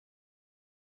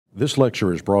This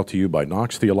lecture is brought to you by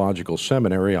Knox Theological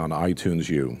Seminary on iTunes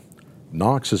U.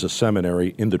 Knox is a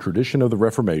seminary in the tradition of the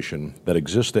Reformation that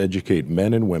exists to educate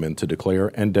men and women to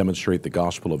declare and demonstrate the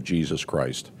gospel of Jesus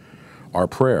Christ. Our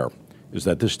prayer is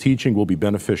that this teaching will be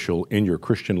beneficial in your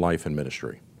Christian life and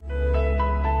ministry.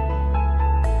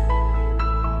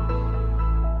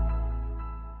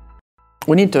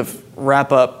 We need to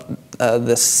wrap up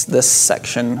this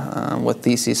section with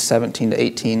Theses 17 to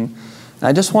 18.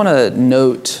 I just want to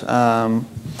note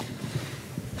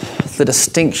the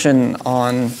distinction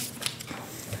on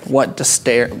what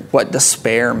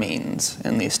despair means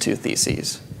in these two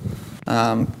theses,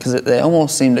 because they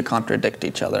almost seem to contradict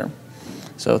each other.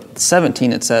 So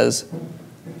 17, it says,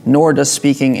 "Nor does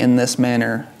speaking in this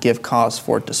manner give cause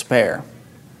for despair."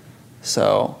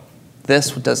 So this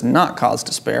does not cause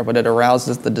despair, but it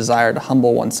arouses the desire to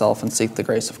humble oneself and seek the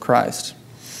grace of Christ.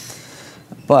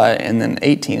 But, and then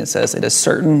 18 it says, "It is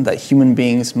certain that human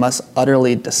beings must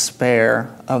utterly despair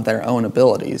of their own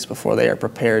abilities before they are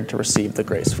prepared to receive the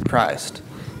grace of Christ."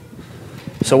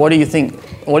 So what do you think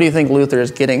Luther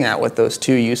is getting at with those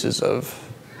two uses of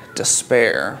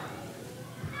despair?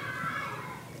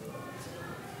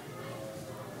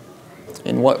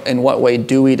 In what way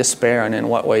do we despair, and in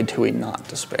what way do we not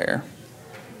despair?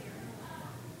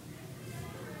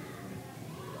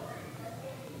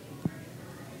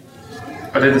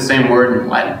 Are they the same word in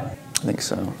Latin? I think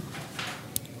so.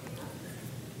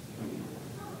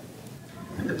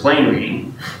 In the plain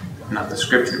reading, not the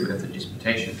scripture, but of the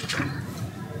disputation,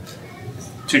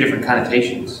 two different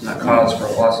connotations, not cause for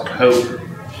a loss of hope,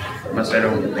 but must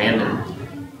utterly abandon.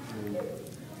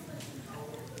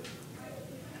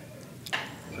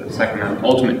 So it's like an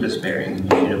ultimate despairing.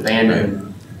 You should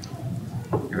abandon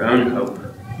your own hope,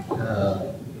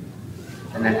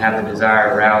 and then have the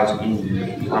desire aroused in you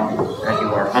to be humble, as you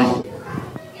are humble.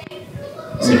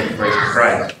 Seek the grace of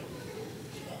Christ.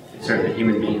 It's certain that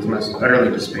human beings must utterly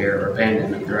despair or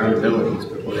abandon of their own abilities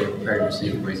before they are prepared to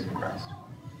receive the grace of Christ.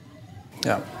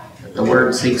 Yeah. The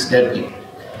word seeks dead people.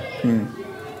 And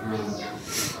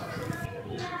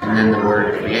then the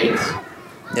word creates.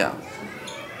 Yeah.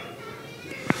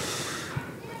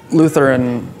 Luther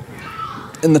in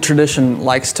the tradition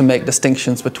likes to make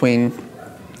distinctions between,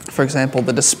 for example,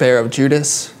 the despair of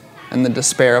Judas and the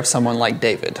despair of someone like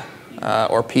David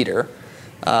or Peter.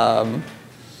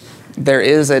 There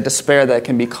is a despair that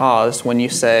can be caused when you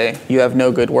say, you have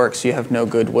no good works, you have no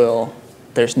goodwill,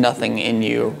 there's nothing in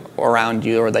you or around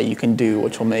you or that you can do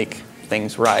which will make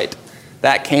things right.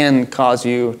 That can cause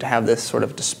you to have this sort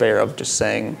of despair of just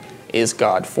saying, is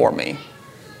God for me?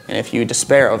 And if you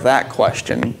despair of that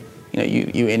question,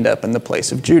 you end up in the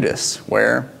place of Judas,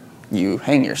 where you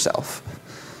hang yourself.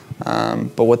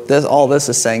 But what all this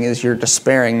is saying is you're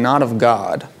despairing not of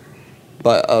God,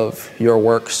 but of your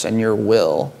works and your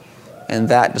will. And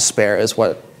that despair is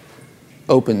what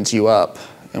opens you up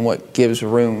and what gives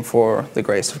room for the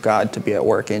grace of God to be at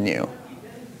work in you.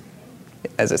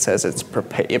 As it says, it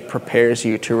prepares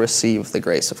you to receive the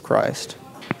grace of Christ.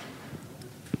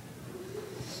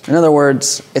 In other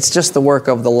words, it's just the work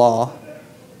of the law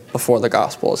before the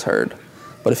gospel is heard.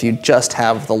 But if you just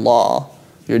have the law,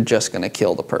 you're just going to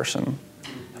kill the person.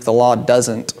 If the law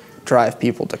doesn't drive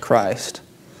people to Christ,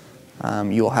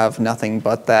 you'll have nothing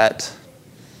but that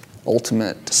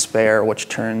ultimate despair which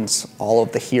turns all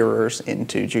of the hearers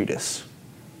into Judas.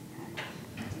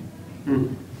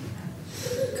 Kind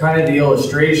of the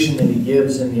illustration that he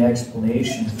gives in the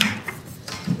explanation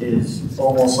is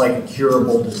almost like a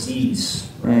curable disease,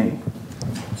 right?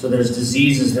 So there's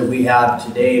diseases that we have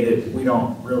today that we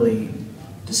don't really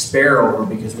despair over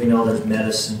because we know there's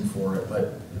medicine for it,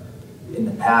 but in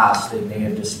the past they may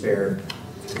have despaired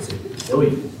because it would kill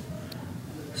you.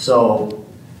 So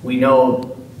we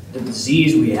know the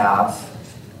disease we have,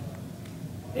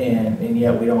 and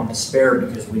yet we don't despair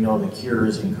because we know the cure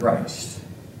is in Christ.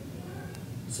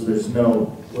 So there's no,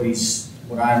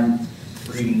 what I'm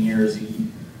reading here is you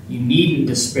needn't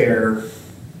despair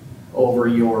over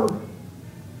your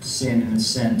sin in a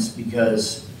sense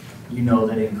because you know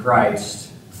that in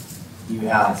Christ you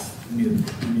have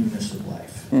newness of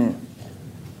life.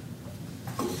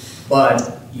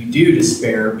 But you do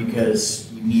despair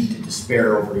because you need to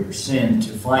despair over your sin to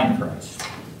find Christ.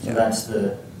 So that's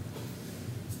the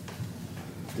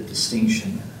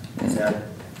distinction. Is that?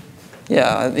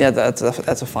 Yeah, that's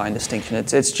a fine distinction.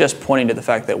 It's just pointing to the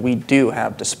fact that we do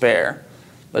have despair,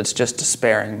 but it's just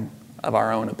despairing of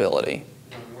our own ability.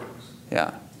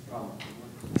 Yeah.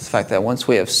 It's the fact that once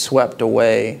we have swept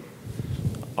away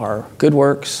our good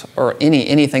works or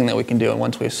anything that we can do, and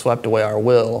once we've swept away our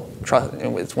will,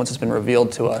 once it's been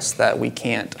revealed to us that we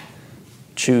can't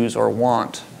choose or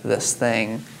want this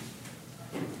thing,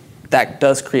 that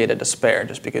does create a despair,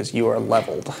 just because you are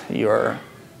leveled.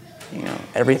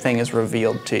 Everything is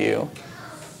revealed to you.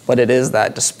 But it is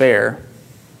that despair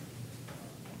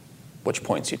which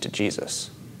points you to Jesus.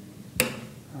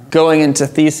 Going into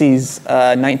Theses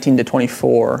 19 to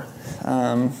 24,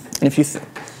 and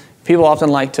people often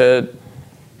like to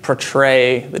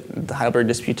portray the Heidelberg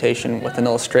Disputation with an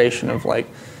illustration of, like,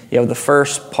 you have the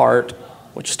first part,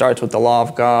 which starts with the law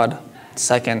of God,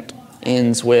 second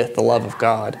ends with the love of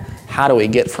God. How do we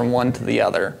get from one to the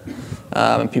other?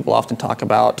 And people often talk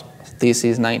about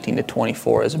Theses 19 to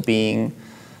 24 as being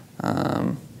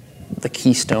the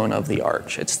keystone of the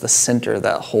arch. It's the center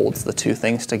that holds the two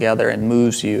things together and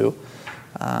moves you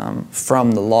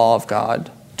from the law of God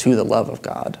to the love of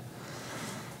God.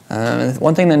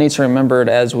 One thing that needs to be remembered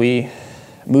as we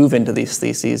move into these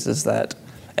theses is that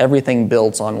everything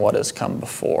builds on what has come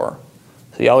before.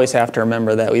 So you always have to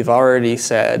remember that we've already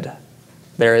said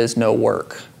there is no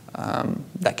work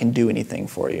that can do anything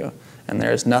for you, and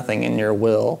there is nothing in your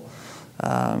will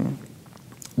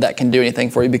that can do anything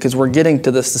for you, because we're getting to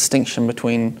this distinction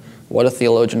between what a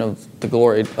theologian of the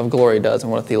glory does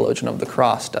and what a theologian of the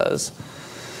cross does.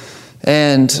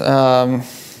 And a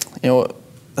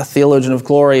theologian of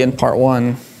glory in part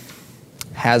 1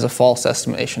 has a false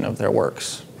estimation of their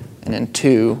works, and in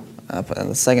 2, in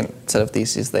the second set of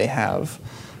theses, they have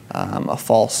a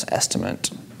false estimate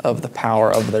of the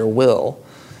power of their will,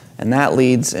 and that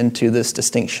leads into this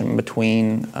distinction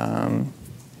between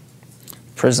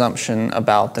presumption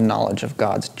about the knowledge of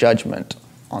God's judgment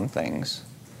on things.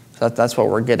 So that's what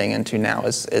we're getting into now,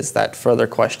 is that further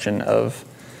question of,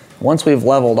 once we've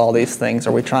leveled all these things,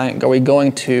 are we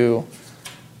going to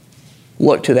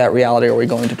look to that reality, or are we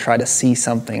going to try to see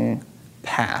something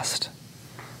past?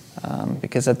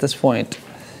 Because at this point,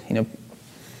 I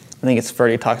think it's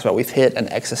Ferdy talks about, we've hit an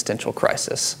existential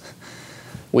crisis.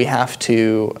 We have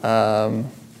to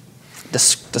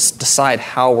decide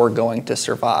how we're going to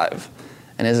survive.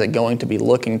 And is it going to be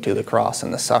looking to the cross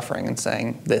and the suffering and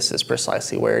saying, this is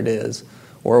precisely where it is?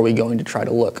 Or are we going to try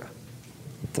to look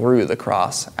through the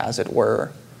cross, as it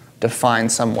were, to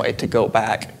find some way to go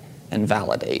back and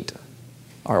validate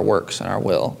our works and our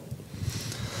will?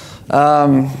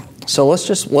 So let's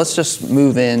just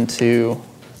move into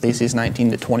Theses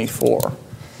 19 to 24.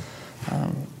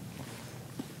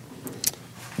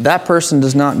 That person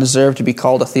does not deserve to be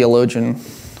called a theologian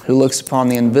who looks upon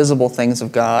the invisible things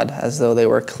of God as though they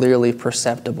were clearly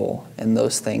perceptible in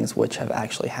those things which have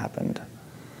actually happened.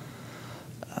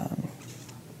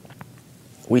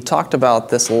 We talked about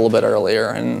this a little bit earlier,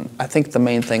 and I think the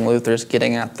main thing Luther's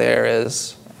getting at there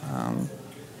is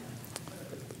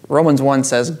Romans 1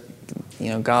 says,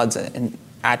 God's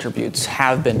attributes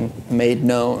have been made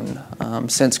known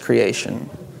since creation.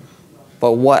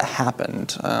 But what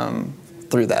happened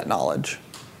through that knowledge?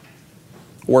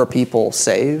 Were people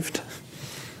saved?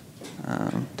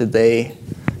 Did they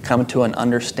come to an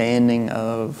understanding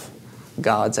of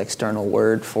God's external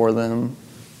word for them?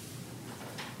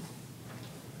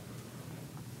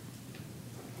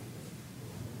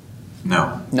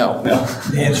 No. The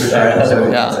answer is that's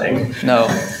what I'm saying. No.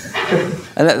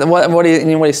 And what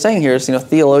he's saying here is,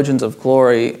 theologians of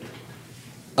glory,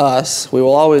 we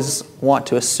will always want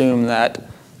to assume that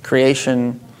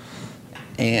creation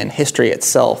and history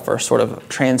itself are sort of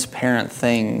transparent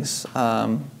things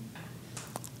that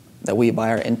we by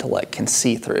our intellect can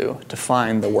see through to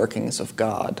find the workings of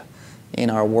God in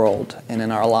our world and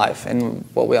in our life. And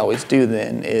what we always do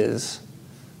then is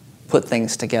put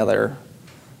things together.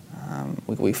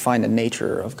 We find a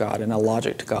nature of God and a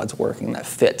logic to God's working that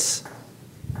fits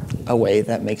a way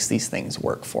that makes these things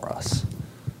work for us.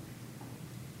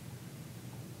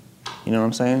 You know what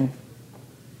I'm saying?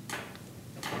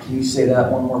 Can you say that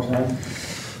one more time?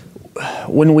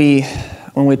 When we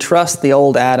trust the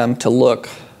old Adam to look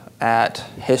at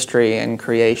history and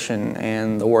creation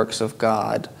and the works of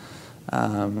God,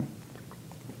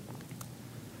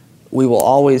 we will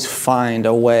always find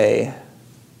a way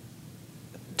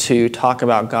to talk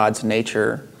about God's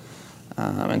nature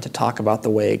and to talk about the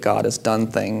way God has done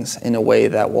things in a way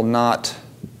that will not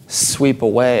sweep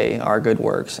away our good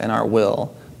works and our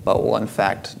will, but will in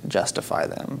fact justify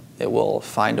them. It will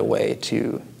find a way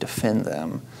to defend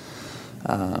them.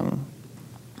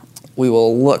 We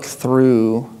will look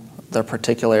through the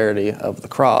particularity of the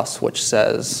cross, which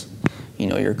says,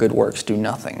 your good works do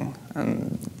nothing,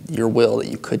 and your will that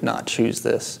you could not choose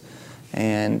this.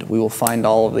 And we will find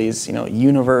all of these,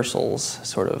 universals,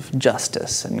 sort of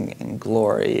justice and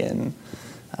glory and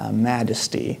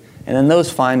majesty. And then those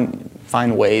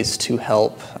find ways to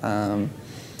help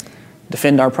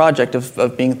defend our project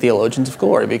of being theologians of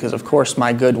glory, because of course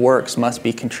my good works must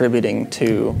be contributing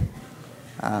to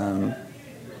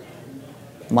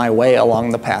my way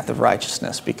along the path of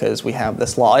righteousness because we have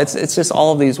this law. It's just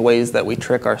all of these ways that we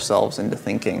trick ourselves into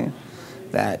thinking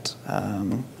that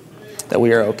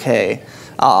we are okay.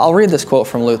 I'll read this quote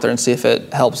from Luther and see if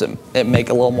it helps it make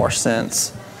a little more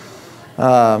sense.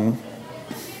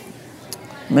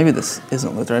 Maybe this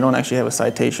isn't Luther. I don't actually have a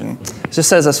citation. It just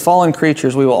says, as fallen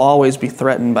creatures, we will always be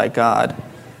threatened by God,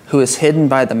 who is hidden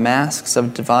by the masks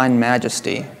of divine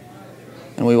majesty.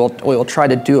 And we will try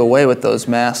to do away with those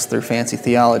masks through fancy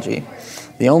theology.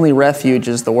 The only refuge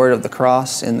is the word of the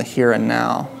cross in the here and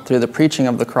now. Through the preaching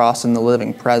of the cross in the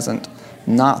living present,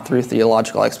 not through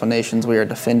theological explanations, we are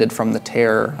defended from the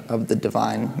terror of the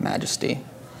divine majesty.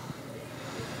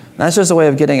 And that's just a way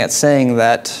of getting at saying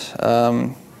that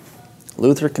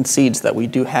Luther concedes that we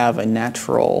do have a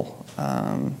natural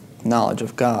knowledge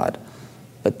of God,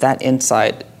 but that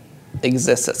insight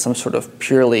exists at some sort of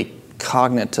purely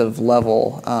cognitive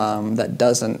level that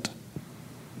doesn't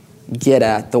get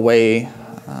at the way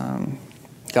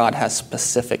God has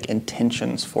specific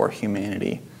intentions for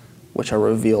humanity, which are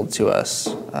revealed to us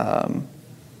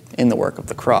in the work of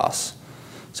the cross.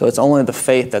 So it's only the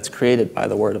faith that's created by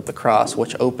the word of the cross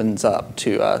which opens up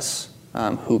to us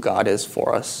who God is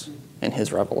for us in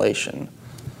his revelation.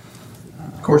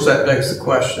 Of course, that begs the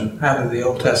question, how did the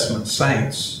Old Testament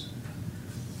saints,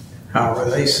 how were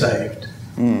they saved?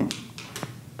 You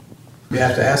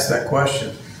have to ask that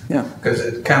question. Yeah. Because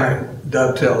it kind of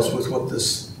dovetails with what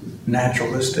this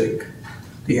naturalistic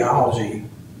theology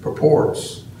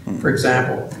purports. For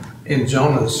example, in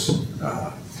Jonah's, in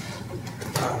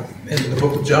the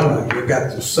book of Jonah, you've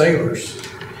got the sailors,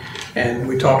 and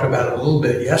we talked about it a little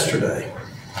bit yesterday,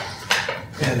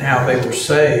 and how they were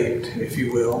saved, if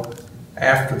you will,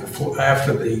 after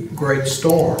the great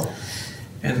storm,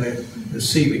 and the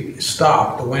sea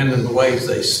stopped, the wind and the waves,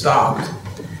 they stopped,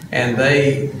 and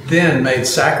they then made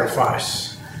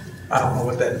sacrifice. I don't know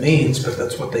what that means, but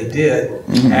that's what they did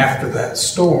after that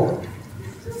storm.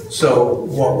 So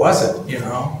what was it, you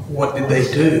know? What did they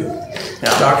do?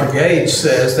 Yeah. Dr. Gage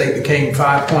says they became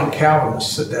 5-point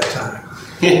Calvinists at that time.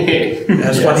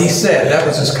 That's what he said. That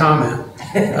was his comment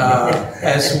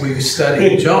as we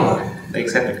studied Jonah. They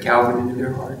accepted Calvin into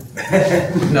their heart?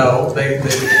 No, they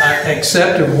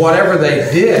accepted whatever they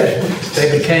did.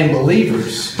 They became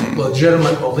believers,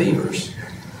 legitimate believers.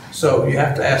 So you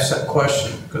have to ask that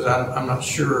question, because I'm not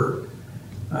sure.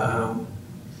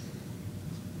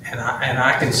 And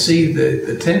I can see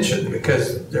the tension,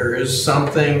 because there is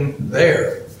something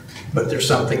there, but there's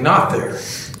something not there.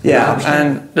 Yeah,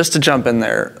 and just to jump in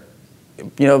there,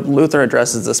 you know, Luther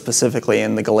addresses this specifically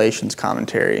in the Galatians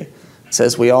commentary. It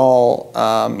says we all,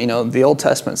 the Old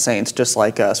Testament saints, just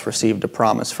like us, received a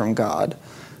promise from God.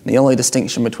 The only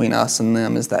distinction between us and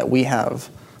them is that we have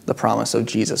the promise of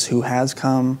Jesus who has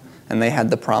come, and they had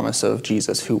the promise of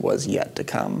Jesus who was yet to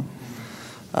come.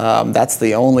 That's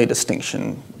the only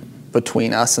distinction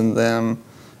between us and them.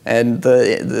 And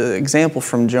the example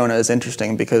from Jonah is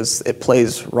interesting because it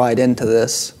plays right into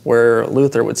this, where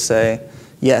Luther would say,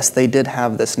 yes, they did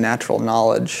have this natural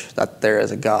knowledge that there is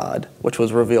a God, which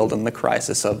was revealed in the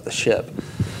crisis of the ship.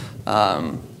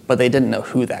 But they didn't know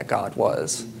who that God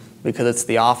was, because it's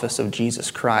the office of Jesus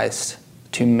Christ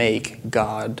to make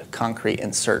God concrete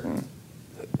and certain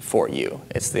for you.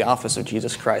 It's the office of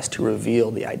Jesus Christ to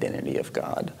reveal the identity of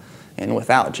God. And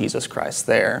without Jesus Christ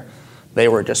there, they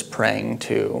were just praying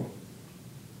to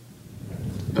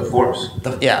the force.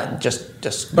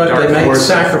 Just. But they made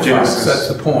sacrifice. That's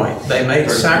the point. They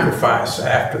made sacrifice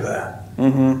after that,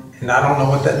 and I don't know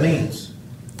what that means.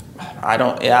 I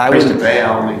don't. Yeah, I would. Exactly.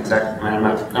 I don't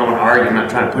want to argue. I'm not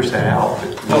trying to push that out.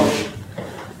 But,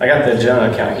 I got the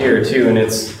Jonah account here too, and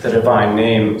it's the divine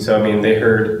name. So I mean, they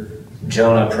heard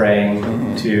Jonah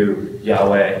praying to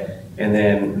Yahweh. And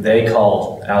then they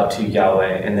call out to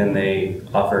Yahweh, and then they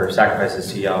offer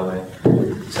sacrifices to Yahweh.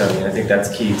 So I mean, I think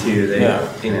that's key too.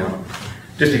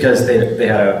 Just because they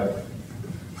had a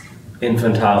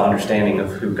infantile understanding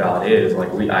of who God is, like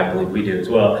I believe we do as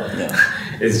well. Yeah.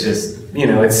 It's just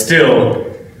it's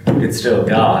still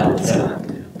God. It's not.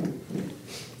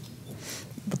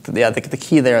 But the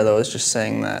key there though is just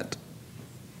saying that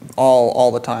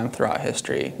all the time throughout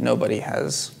history, nobody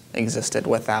has existed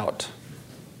without.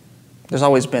 There's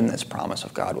always been this promise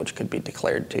of God which could be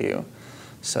declared to you.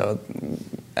 So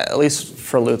at least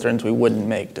for Lutherans, we wouldn't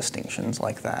make distinctions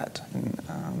like that, and,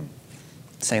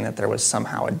 saying that there was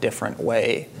somehow a different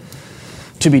way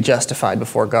to be justified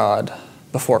before God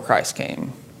before Christ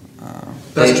came.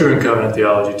 That's true in covenant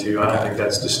theology too. I don't think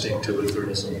that's distinct to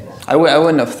Lutheranism. I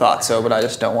wouldn't have thought so, but I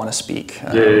just don't want to speak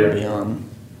beyond.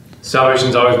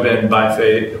 salvation's always been by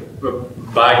faith,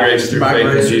 by grace through By faith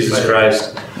in grace through Jesus faith.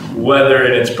 Christ, whether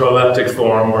in its proleptic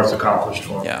form or its accomplished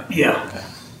form. Yeah. Yeah.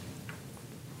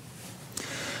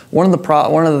 One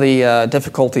of the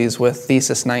difficulties with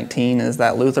Thesis 19 is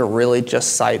that Luther really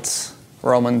just cites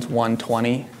Romans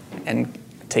 1:20 and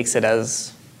takes it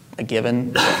as a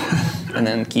given and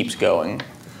then keeps going.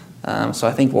 So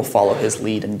I think we'll follow his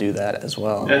lead and do that as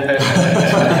well.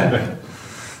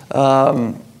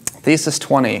 Thesis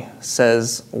 20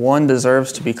 says, one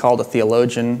deserves to be called a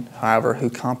theologian, however, who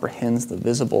comprehends the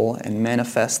visible and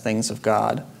manifest things of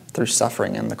God through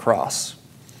suffering and the cross.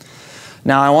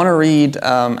 Now, I want to read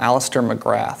Alistair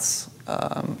McGrath's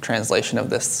translation of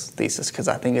this thesis because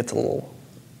I think it's a little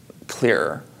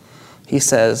clearer. He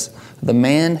says, the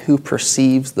man who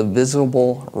perceives the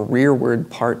visible rearward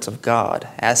parts of God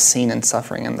as seen in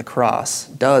suffering and the cross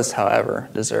does, however,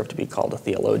 deserve to be called a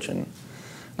theologian.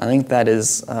 I think that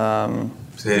is...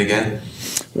 Say it again.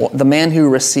 The man who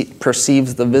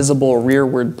perceives the visible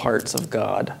rearward parts of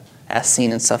God as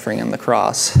seen in suffering and the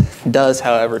cross does,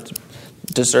 however,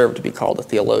 deserve to be called a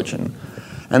theologian.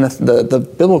 And the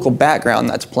biblical background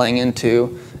that's playing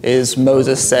into is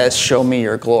Moses says, show me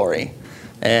your glory.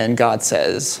 And God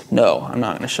says, no, I'm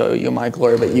not going to show you my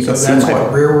glory, but you can see that's my...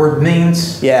 what rearward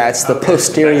means? Yeah, it's the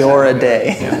posterior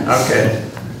Dei, Okay.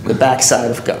 the backside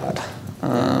of God.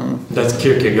 That's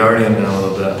Kierkegaardian in a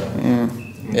little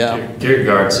bit. Yeah.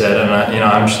 Kierkegaard said,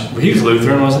 and he was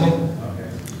Lutheran, wasn't he?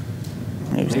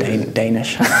 He was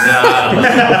Danish. Yeah, I don't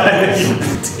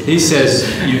know. He says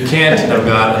you can't know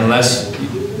God unless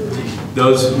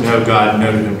those who know God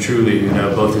know Him truly, who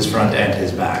know both His front and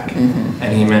His back. Mm-hmm.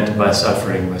 And he meant by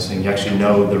suffering, by saying you actually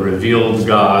know the revealed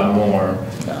God more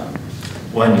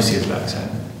when you see His backside.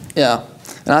 Yeah,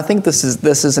 and I think this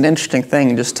is an interesting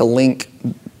thing just to link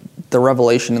the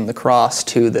revelation in the cross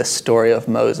to this story of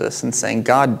Moses and saying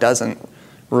God doesn't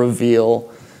reveal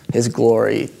His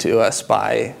glory to us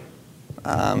by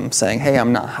saying, hey,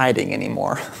 I'm not hiding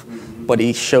anymore. But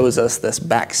He shows us this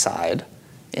backside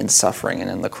in suffering and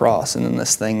in the cross and in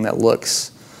this thing that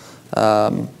looks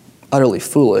utterly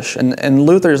foolish. And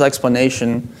Luther's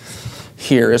explanation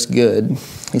here is good.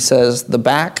 He says, the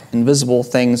back and visible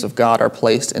things of God are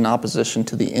placed in opposition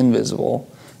to the invisible,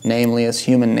 namely as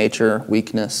human nature,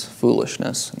 weakness,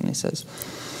 foolishness. And he says,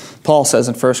 Paul says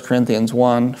in 1 Corinthians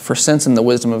 1, for since in the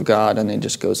wisdom of God, and he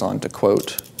just goes on to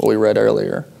quote what we read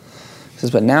earlier. He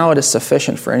says, but now it is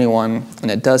sufficient for anyone,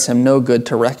 and it does him no good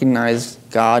to recognize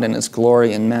God in His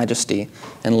glory and majesty,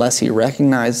 unless he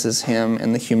recognizes Him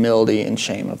in the humility and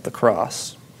shame of the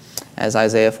cross. As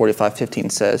Isaiah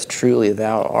 45:15 says, truly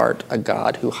thou art a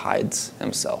God who hides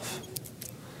Himself.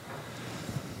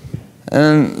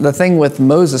 And the thing with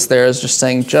Moses there is just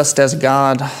saying, just as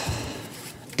God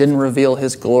didn't reveal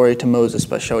His glory to Moses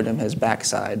but showed him His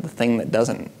backside, the thing that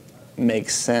doesn't make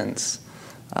sense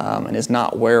and is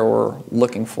not where we're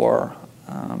looking for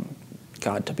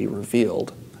God to be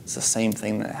revealed. It's the same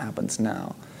thing that happens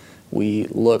now. We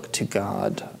look to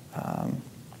God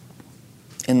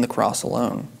in the cross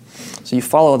alone. So you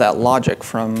follow that logic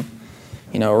from,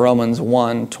 Romans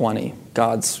 1:20.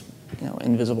 God's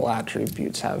invisible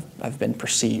attributes have been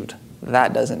perceived.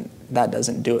 That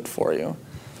doesn't do it for you.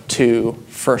 To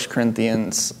 1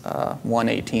 Corinthians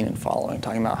 1:18 and following,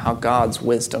 talking about how God's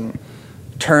wisdom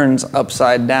turns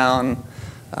upside down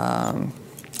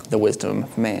the wisdom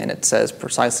of man. It says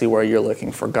precisely where you're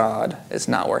looking for God is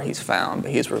not where He's found,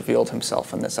 but He's revealed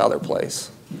Himself in this other place.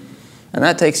 And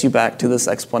that takes you back to this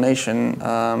explanation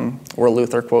where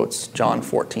Luther quotes John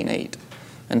 14:8.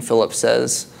 And Philip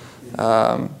says,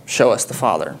 show us the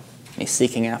Father. He's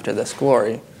seeking after this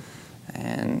glory.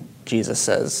 And Jesus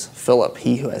says, Philip,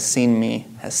 he who has seen me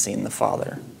has seen the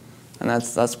Father. And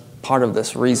that's part of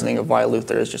this reasoning of why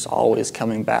Luther is just always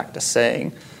coming back to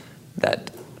saying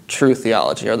that true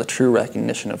theology, or the true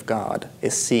recognition of God,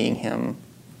 is seeing Him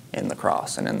in the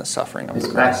cross and in the suffering of the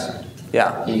cross. Backside.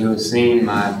 Yeah. He who has seen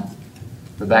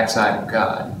the backside of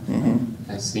God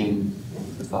has seen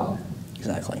the Father.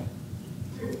 Exactly.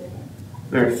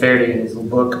 Very Faraday in his little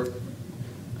book,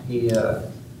 he,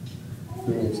 in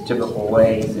his typical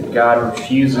way, he said God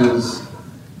refuses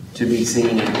to be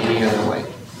seen in any other way.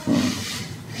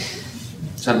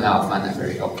 Somehow I find that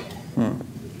very helpful.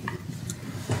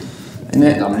 In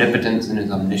His omnipotence and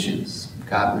His omniscience,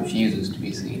 God refuses to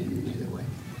be seen in any other way.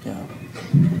 Yeah.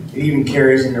 It even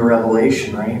carries into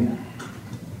Revelation, right?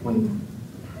 When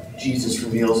Jesus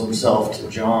reveals Himself to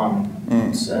John,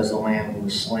 it says the Lamb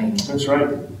was slain. That's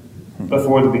right.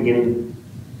 Before the beginning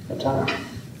of time.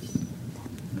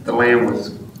 The Lamb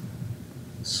was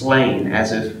slain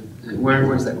as if,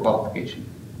 where's that qualification?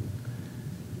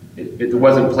 It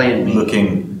wasn't plan B.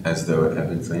 Looking as though it had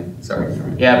been slain. Sorry.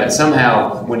 Yeah, but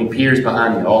somehow when he peers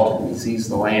behind the altar and he sees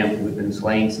the Lamb who had been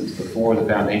slain since before the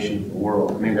foundation of the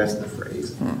world, maybe that's the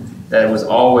phrase, that it was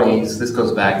always, this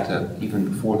goes back to even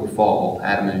before the fall,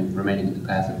 Adam and Eve remaining in the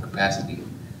passive capacity,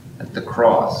 at the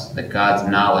cross, that God's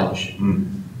knowledge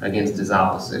against his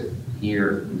opposite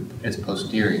here as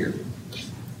posterior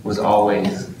was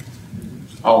always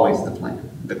the plan.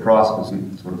 The cross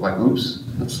wasn't sort of like, oops,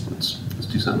 let's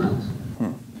do something else.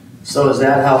 So is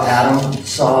that how Adam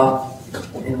saw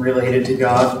and related to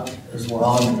God as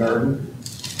well in the garden?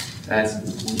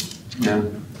 That's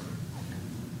no.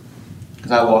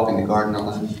 Because I walk in the garden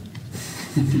alone.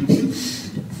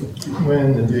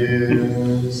 When the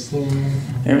dew is slain.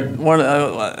 And one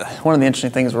of the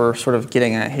interesting things we're sort of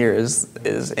getting at here is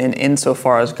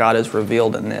insofar as God is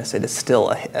revealed in this, it is still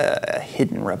a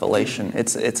hidden revelation.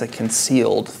 It's a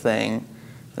concealed thing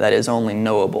that is only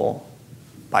knowable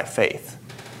by faith.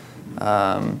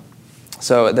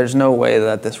 So there's no way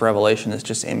that this revelation is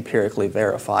just empirically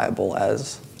verifiable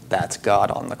as that's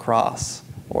God on the cross,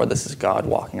 or this is God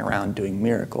walking around doing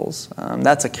miracles.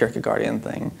 That's a Kierkegaardian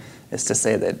thing, is to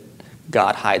say that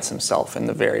God hides himself in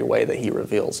the very way that he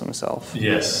reveals himself.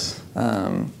 Yes.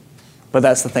 But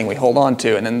that's the thing we hold on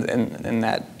to, and in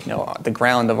that, the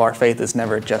ground of our faith is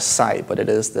never just sight, but it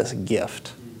is this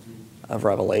gift of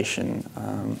revelation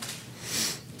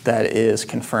that is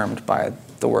confirmed by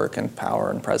the work and power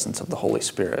and presence of the Holy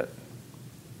Spirit.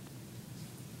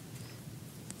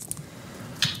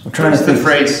 I'm trying to the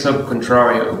phrase sub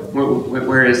contrario?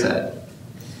 Where is that?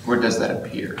 Where does that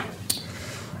appear?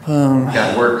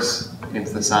 God works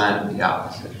against the sign of the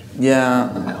opposite.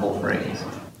 Yeah. In that whole phrase.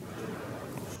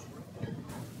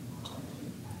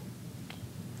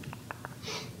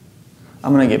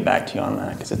 I'm going to get back to you on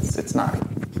that because it's not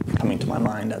coming to my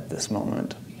mind at this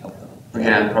moment. We're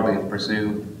going to probably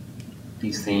pursue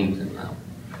these themes in a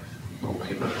little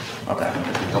paper. Okay.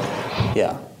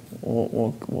 Yeah,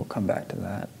 we'll come back to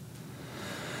that.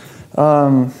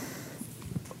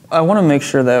 I want to make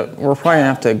sure that we're probably going to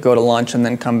have to go to lunch and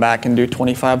then come back and do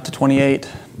 25 to 28,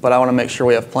 but I want to make sure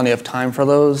we have plenty of time for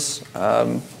those.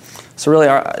 So really,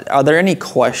 are there any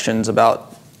questions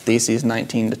about Theses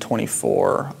 19 to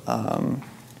 24?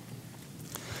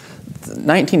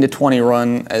 19 to 20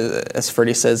 run, as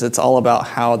Freddie says, it's all about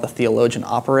how the theologian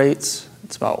operates.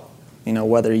 It's about,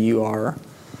 whether you are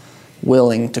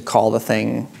willing to call the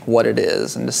thing what it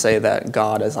is and to say that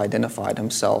God has identified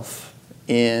himself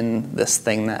in this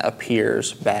thing that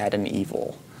appears bad and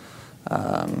evil.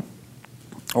 Or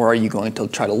are you going to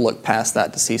try to look past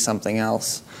that to see something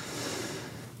else?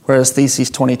 Whereas Theses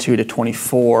 22 to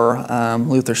 24,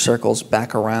 Luther circles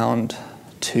back around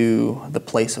to the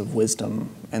place of wisdom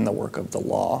in the work of the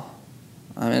law.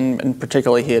 And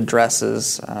particularly he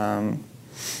addresses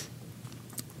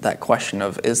that question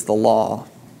of, is the law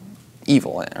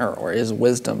evil, or is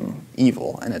wisdom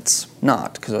evil? And it's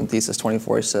not, because in Thesis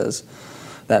 24 he says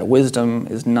that wisdom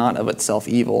is not of itself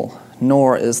evil,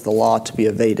 nor is the law to be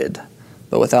evaded,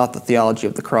 but without the theology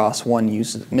of the cross, one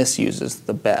misuses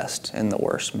the best in the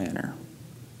worst manner.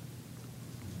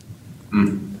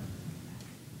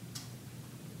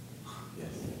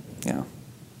 Yeah.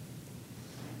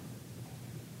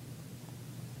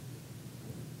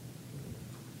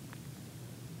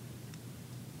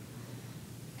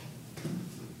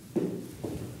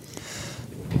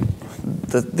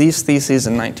 These theses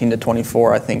in 19 to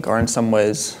 24, I think, are in some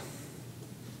ways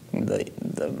the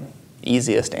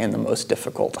easiest and the most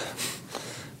difficult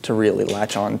to really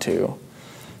latch on to.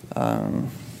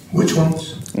 Which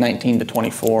ones? 19 to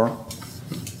 24.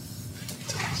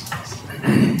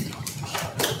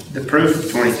 The proof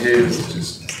of 22 is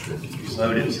just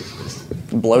loaded.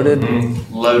 Bloated?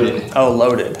 Loaded. Oh,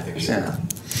 loaded. Yeah.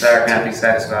 Desire cannot be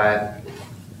satisfied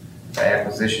by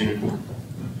acquisition.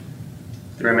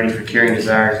 The remedy for curing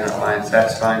desire is not lying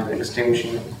satisfying but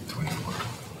extinguishing it.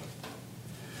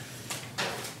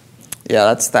 Yeah,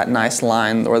 that's that nice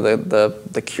line where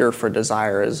the cure for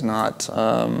desire is not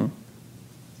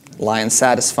lying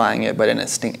satisfying it, but in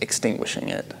extinguishing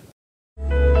it.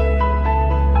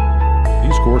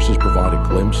 These courses provide a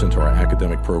glimpse into our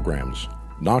academic programs.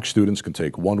 Knox students can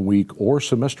take 1 week or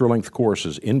semester-length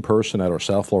courses in person at our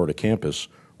South Florida campus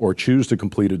or choose to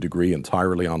complete a degree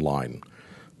entirely online.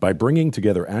 By bringing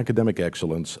together academic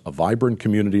excellence, a vibrant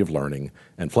community of learning,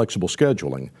 and flexible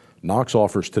scheduling, Knox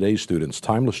offers today's students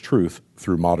timeless truth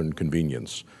through modern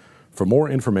convenience. For more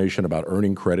information about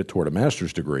earning credit toward a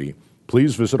master's degree,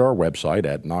 please visit our website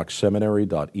at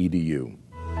knoxseminary.edu.